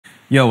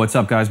Yo, what's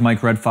up guys?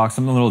 Mike Red Fox.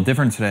 Something a little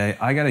different today.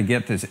 I gotta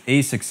get this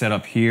ASIC set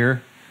up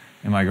here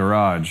in my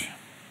garage.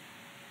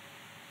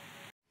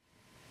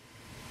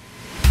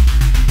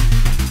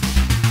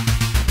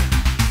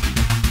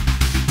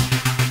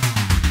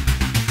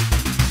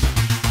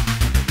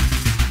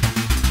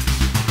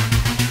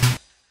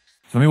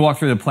 So let me walk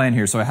through the plan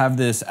here. So I have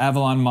this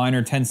Avalon miner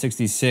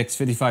 1066,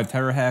 55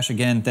 terahash.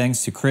 Again,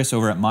 thanks to Chris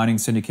over at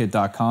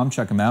miningsyndicate.com.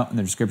 Check him out in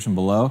the description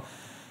below.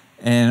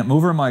 And I'm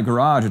over in my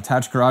garage,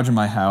 attached garage in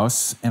my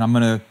house, and I'm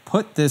gonna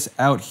put this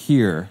out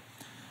here.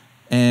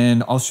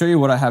 And I'll show you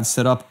what I have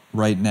set up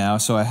right now.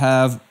 So I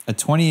have a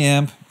 20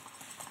 amp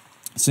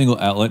single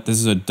outlet. This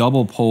is a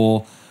double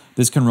pole.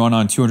 This can run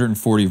on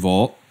 240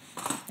 volt.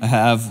 I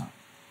have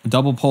a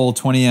double pole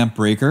 20 amp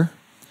breaker.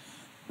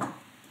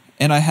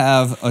 And I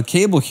have a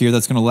cable here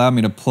that's gonna allow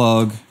me to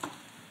plug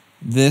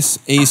this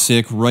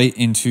ASIC right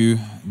into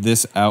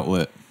this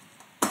outlet.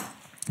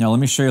 Now let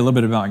me show you a little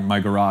bit about my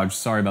garage.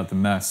 Sorry about the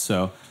mess.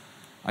 So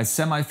I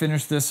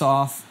semi-finished this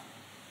off.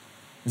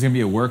 It was gonna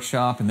be a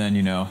workshop and then,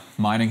 you know,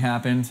 mining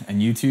happened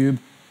and YouTube.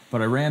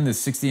 But I ran this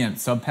 60 amp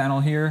sub panel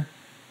here.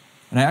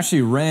 And I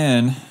actually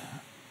ran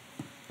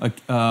a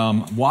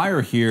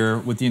wire here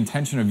with the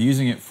intention of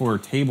using it for a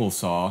table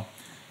saw.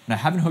 And I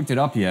haven't hooked it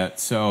up yet.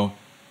 So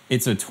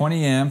it's a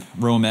 20 amp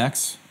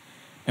Romex.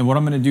 And what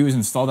I'm gonna do is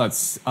install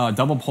that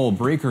double pole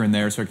breaker in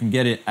there so I can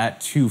get it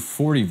at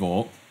 240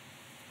 volt.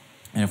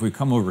 And if we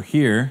come over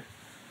here,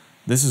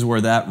 this is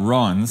where that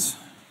runs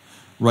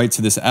right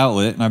to this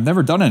outlet. And I've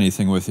never done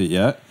anything with it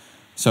yet.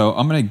 So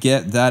I'm gonna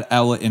get that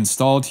outlet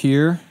installed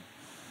here.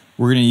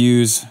 We're gonna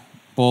use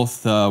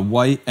both the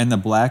white and the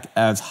black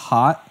as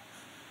hot,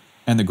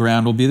 and the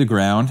ground will be the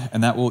ground.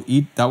 And that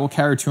will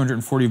carry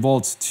 240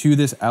 volts to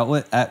this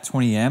outlet at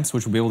 20 amps,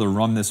 which will be able to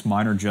run this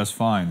miner just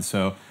fine.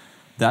 So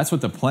that's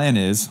what the plan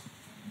is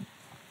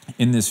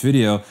in this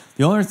video.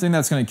 The only thing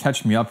that's gonna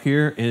catch me up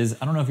here is,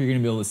 I don't know if you're gonna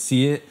be able to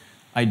see it,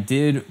 I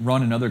did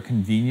run another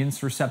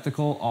convenience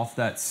receptacle off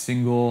that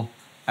single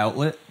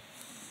outlet,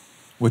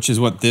 which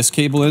is what this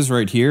cable is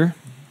right here.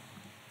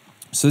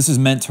 So this is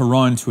meant to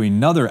run to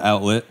another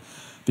outlet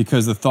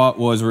because the thought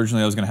was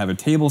originally I was gonna have a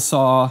table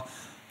saw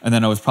and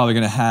then I was probably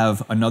gonna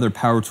have another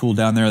power tool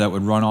down there that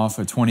would run off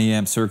a 20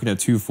 amp circuit at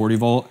 240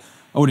 volt.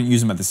 I wouldn't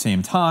use them at the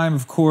same time,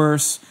 of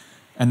course.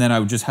 And then I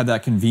would just have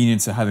that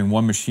convenience of having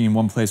one machine,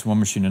 one place, one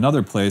machine,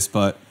 another place.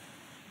 But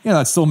yeah,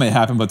 that still may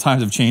happen, but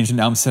times have changed and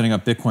now I'm setting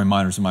up Bitcoin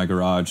miners in my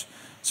garage.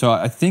 So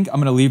I think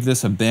I'm gonna leave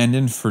this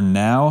abandoned for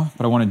now,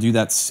 but I wanna do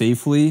that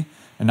safely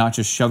and not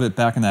just shove it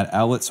back in that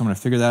outlet. So I'm gonna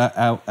figure that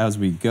out as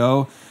we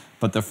go.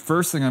 But the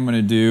first thing I'm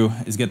gonna do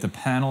is get the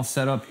panel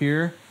set up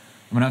here.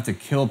 I'm gonna have to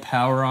kill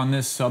power on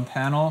this sub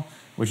panel,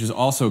 which is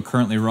also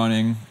currently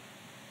running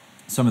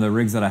some of the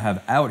rigs that I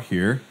have out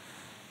here.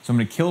 So I'm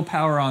gonna kill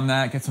power on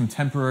that, get some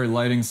temporary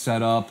lighting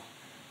set up,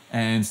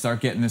 and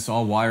start getting this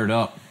all wired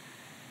up.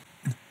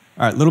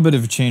 All right, a little bit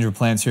of a change of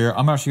plans here.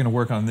 I'm actually gonna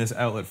work on this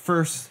outlet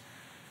first,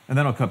 and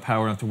then I'll cut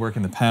power and have to work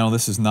in the panel.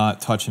 This is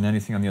not touching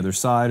anything on the other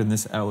side, and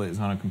this outlet is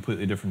on a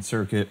completely different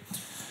circuit.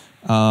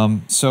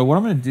 So what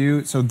I'm gonna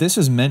do, so this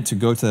is meant to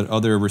go to that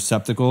other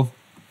receptacle.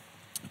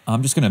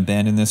 I'm just gonna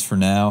abandon this for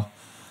now,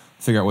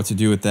 figure out what to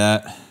do with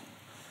that.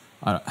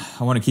 I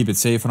wanna keep it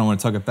safe, I don't wanna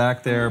tuck it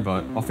back there,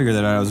 but I'll figure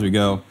that out as we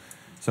go.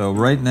 So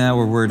right now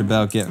we're worried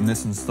about getting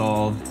this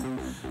installed,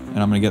 and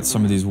I'm gonna get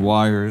some of these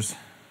wires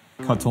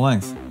cut to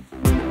length.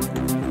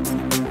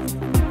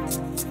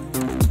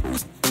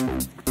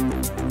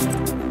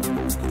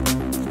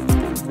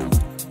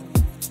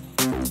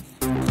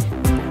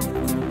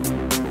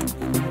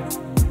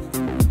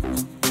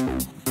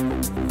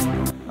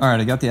 All right,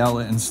 I got the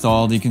outlet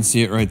installed. You can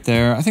see it right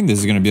there. I think this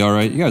is gonna be all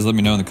right. You guys let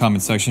me know in the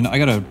comment section. I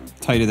gotta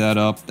tidy that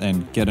up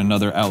and get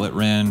another outlet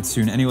ran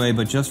soon anyway,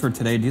 but just for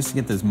today, just to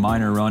get this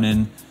miner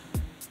running,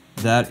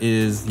 that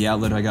is the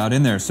outlet I got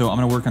in there. So I'm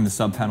gonna work on the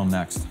sub panel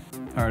next.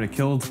 All right, I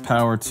killed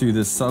power to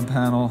this sub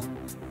panel.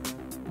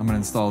 I'm gonna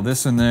install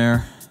this in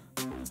there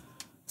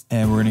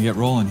and we're gonna get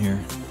rolling here.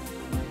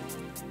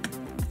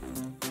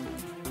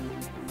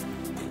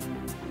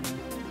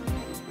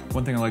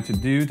 One thing I like to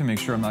do to make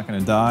sure I'm not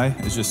gonna die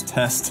is just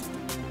test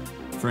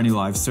for any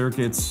live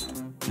circuits,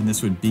 and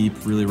this would beep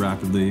really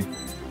rapidly,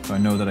 so I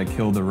know that I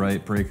killed the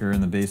right breaker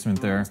in the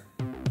basement there.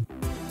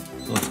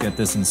 So let's get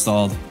this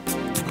installed.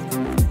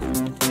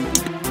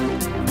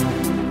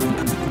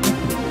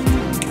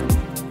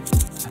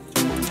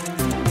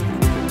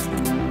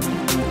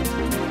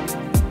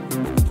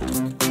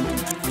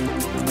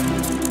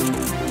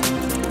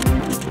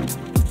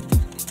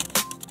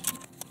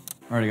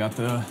 All right, I got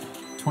the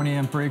 20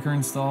 amp breaker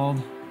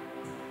installed.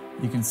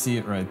 You can see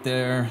it right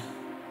there.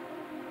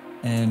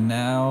 And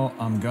now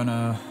I'm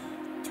gonna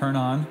turn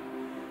on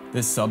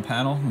this sub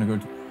panel. I'm gonna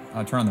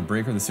go turn on the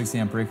breaker, the 60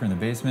 amp breaker in the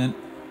basement,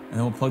 and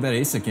then we'll plug that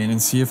ASIC in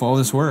and see if all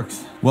this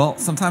works. Well,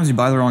 sometimes you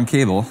buy the wrong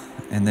cable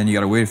and then you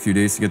gotta wait a few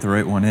days to get the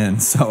right one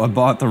in. So I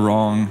bought the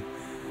wrong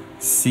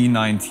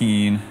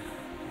C19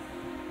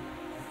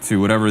 to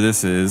whatever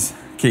this is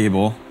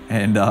cable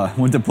and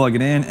went to plug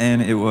it in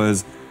and it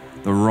was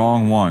the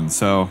wrong one.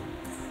 So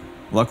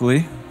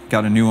luckily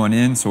got a new one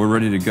in, so we're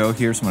ready to go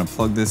here. So I'm gonna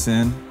plug this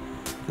in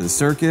to the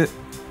circuit.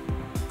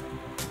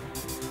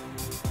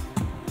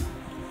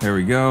 There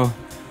we go.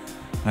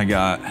 I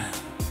got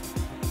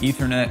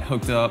Ethernet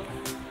hooked up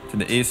to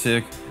the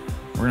ASIC.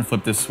 We're gonna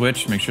flip this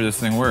switch, make sure this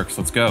thing works.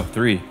 Let's go.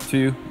 3,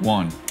 2,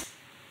 1.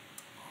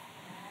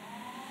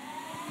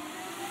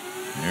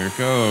 There it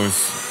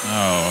goes.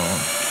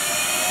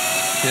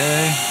 Oh,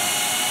 okay.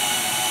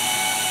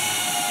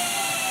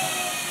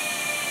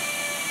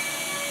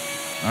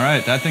 All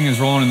right, that thing is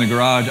rolling in the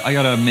garage. I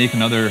gotta make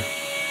another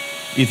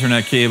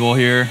Ethernet cable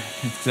here.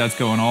 That's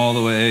going all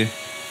the way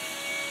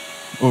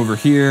over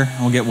here.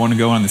 We'll get one to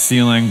go on the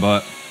ceiling,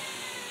 but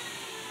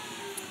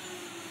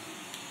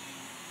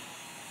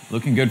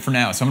looking good for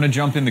now. So I'm gonna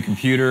jump in the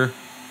computer.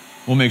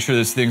 We'll make sure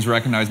this thing's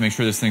recognized, make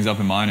sure this thing's up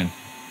and mining.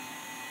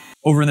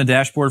 Over in the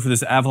dashboard for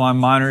this Avalon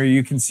miner,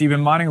 you can see I've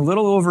been mining a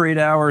little over 8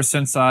 hours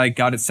since I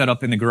got it set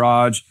up in the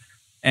garage,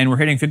 and we're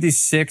hitting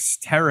 56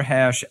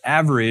 terahash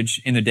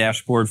average in the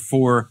dashboard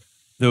for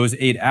those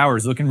 8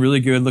 hours. Looking really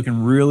good,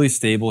 looking really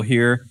stable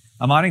here.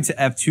 I'm mining to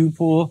F2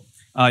 pool.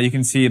 You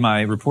can see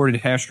my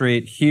reported hash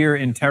rate here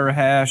in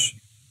terahash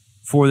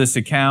for this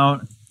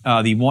account.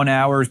 The 1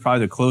 hour is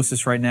probably the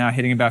closest right now,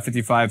 hitting about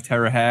 55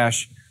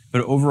 terahash,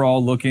 but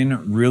overall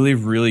looking really,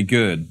 really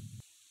good.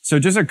 So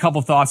just a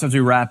couple thoughts as we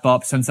wrap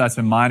up, since that's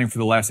been mining for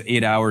the last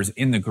 8 hours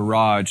in the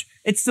garage.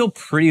 It's still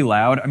pretty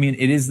loud. I mean,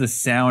 it is the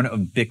sound of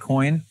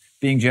Bitcoin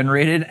being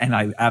generated, and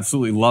I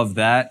absolutely love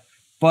that.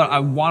 But I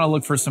want to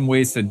look for some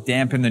ways to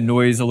dampen the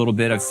noise a little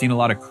bit. I've seen a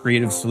lot of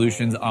creative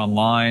solutions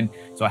online.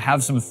 So I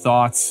have some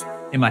thoughts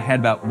in my head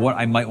about what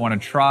I might want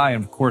to try.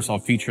 And of course, I'll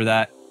feature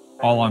that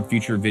all on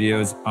future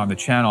videos on the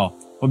channel.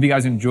 Hope you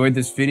guys enjoyed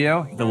this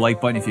video. Hit the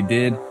like button if you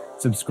did.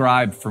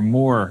 Subscribe for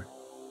more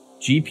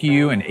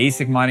GPU and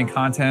ASIC mining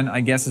content,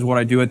 I guess is what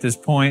I do at this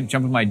point.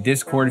 Jump in my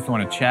Discord if you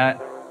want to chat.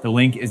 The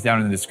link is down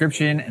in the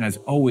description. And as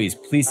always,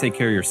 please take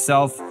care of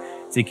yourself,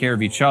 take care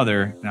of each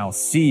other, and I'll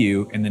see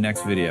you in the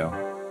next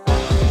video.